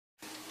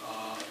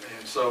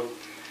So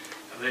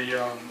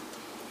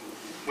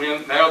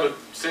now that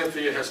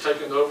Cynthia has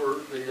taken over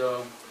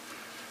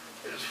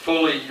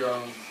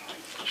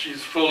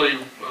she's fully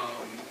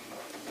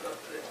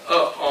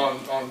up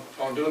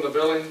on doing the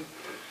billing.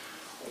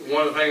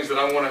 One of the things that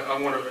I want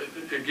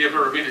to give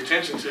her immediate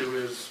attention to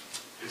is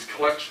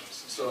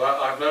collections. So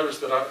I've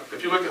noticed that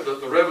if you look at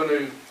the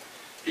revenue,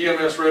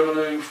 EMS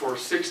revenue for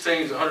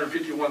 16 is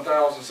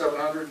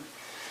 151,700.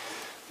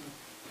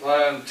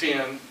 Line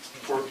 10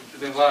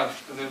 and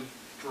then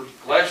for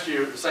last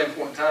year at the same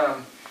point in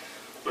time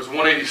was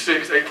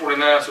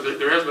 186,849. So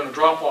there has been a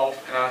drop off,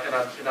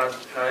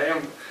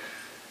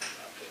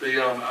 we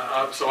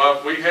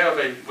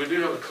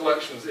do have a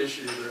collections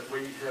issue that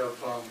we have.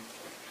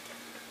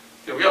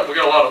 We got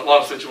a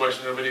lot of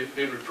situations that we need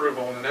to improve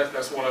on, and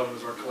that's one of them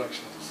is our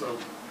collections. So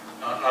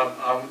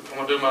I'm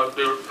going to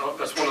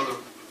that's one of the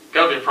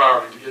got to be a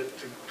priority to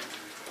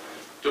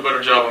do a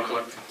better job on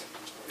collecting,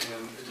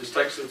 and it just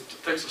takes a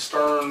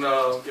stern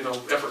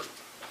effort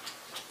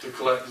to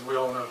collect, as we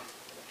all know.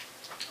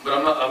 But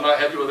I'm not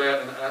happy with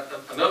that, and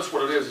I notice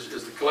what it is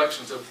the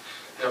collections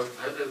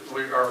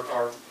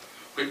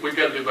we've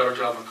got to do a better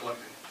job on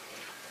collecting.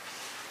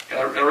 And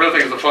I really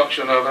think it's a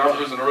function of, I don't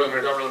know who's in the room here,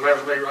 it doesn't really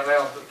matter to me right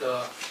now, but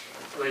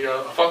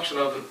a function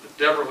of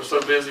Deborah was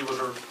so busy with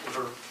her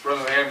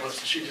running the ambulance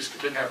that she just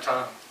didn't have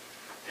time.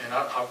 And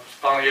I was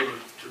finally able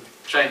to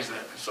change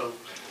that. And so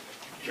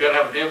you got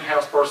to have an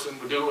in-house person.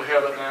 We do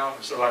have that now,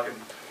 and so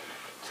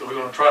we're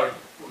going to try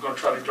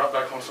to drop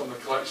back on some of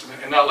the collection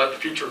and not let the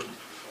future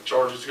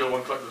charges go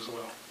uncollected as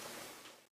well.